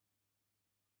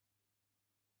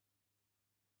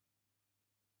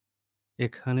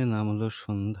এখানে নামল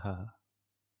সন্ধ্যা,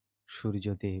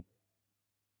 সূর্যদেব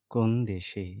কোন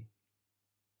দেশে,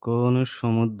 কোন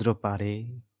সমুদ্র পারে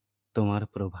তোমার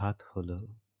প্রভাত হলো।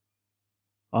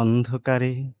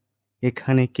 অন্ধকারে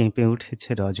এখানে কেঁপে উঠেছে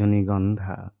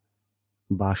রজনীগন্ধা,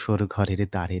 বাসর ঘরের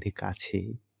দ্বারের কাছে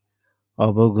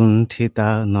অবগুণ্ঠিতা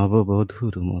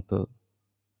নববধূর মতো।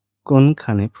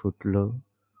 কোনখানে ফুটল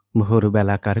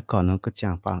ভোরবেলাকার কনক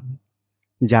চাঁপা,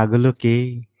 জাগলো কে,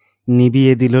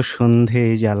 নিবিয়ে দিল সন্ধে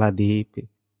জ্বালা দ্বীপ,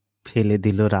 ফেলে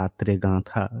দিল রাত্রে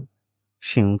গাঁথা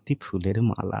সেঁউতি ফুলের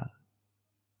মালা।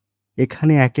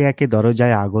 এখানে একে একে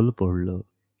দরজায় আগল পড়ল,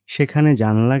 সেখানে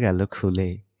জানলা গেল খুলে,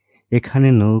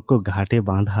 এখানে নৌকো ঘাটে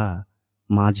বাঁধা,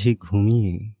 মাঝি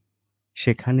ঘুমিয়ে,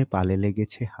 সেখানে পালে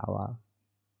লেগেছে হাওয়া।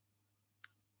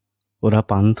 ওরা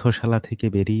পান্থশালা থেকে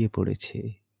বেরিয়ে পড়েছে,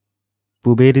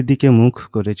 পূবের দিকে মুখ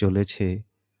করে চলেছে।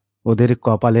 ওদের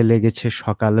কপালে লেগেছে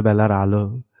সকালবেলার আলো,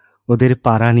 ওদের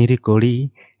পারানির কড়ি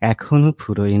এখনো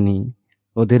ফুরোয়নি।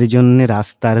 ওদের জন্যে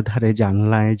রাস্তার ধারে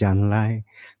জানলায় জানলায়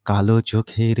কালো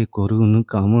চোখের করুণ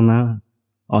কামনা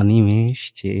অনিমেষ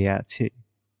চেয়ে আছে।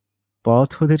 পথ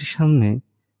ওদের সামনে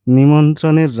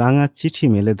নিমন্ত্রণের রাঙা চিঠি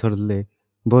মেলে ধরলে,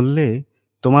 বললে,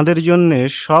 তোমাদের জন্যে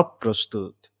সব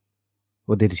প্রস্তুত।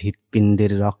 ওদের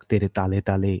হৃৎপিণ্ডের রক্তের তালে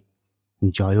তালে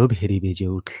জয়ভেরী বেজে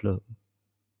উঠল।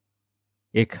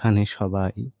 এখানে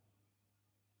সবাই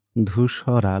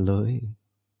ধূসর আলোয়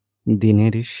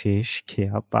দিনের শেষ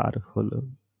খেয়া পার হলো।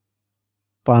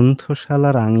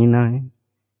 পান্থশালার আঙিনায়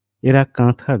এরা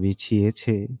কাঁথা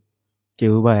বিছিয়েছে,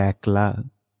 কেউ বা একলা,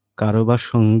 কারো বা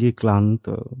সঙ্গী ক্লান্ত।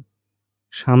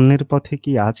 সামনের পথে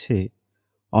কি আছে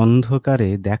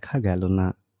অন্ধকারে দেখা গেল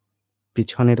না,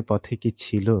 পিছনের পথে কি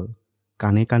ছিল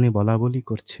কানে কানে বলাবলি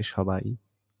করছে সবাই।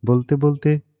 বলতে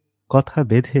বলতে কথা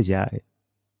বেঁধে যায়,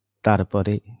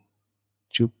 তারপরে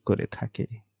চুপ করে থাকে।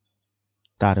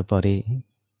 তারপরে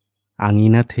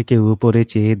আঙিনা থেকে উপরে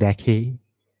চেয়ে দেখে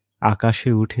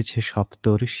আকাশে উঠেছে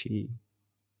সপ্তর্ষি।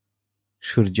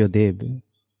 সূর্যদেব,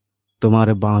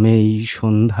 তোমার বামে এই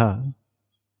সন্ধ্যা,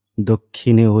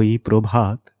 দক্ষিণে ওই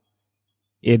প্রভাত,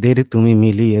 এদের তুমি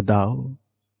মিলিয়ে দাও।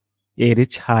 এর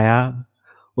ছায়া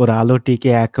ওর আলোটিকে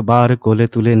একবার কোলে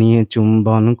তুলে নিয়ে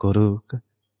চুম্বন করুক।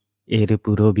 এর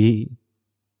পূরবী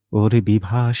ওর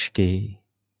বিভাসকে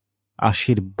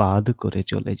আশীর্বাদ করে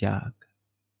চলে যাক।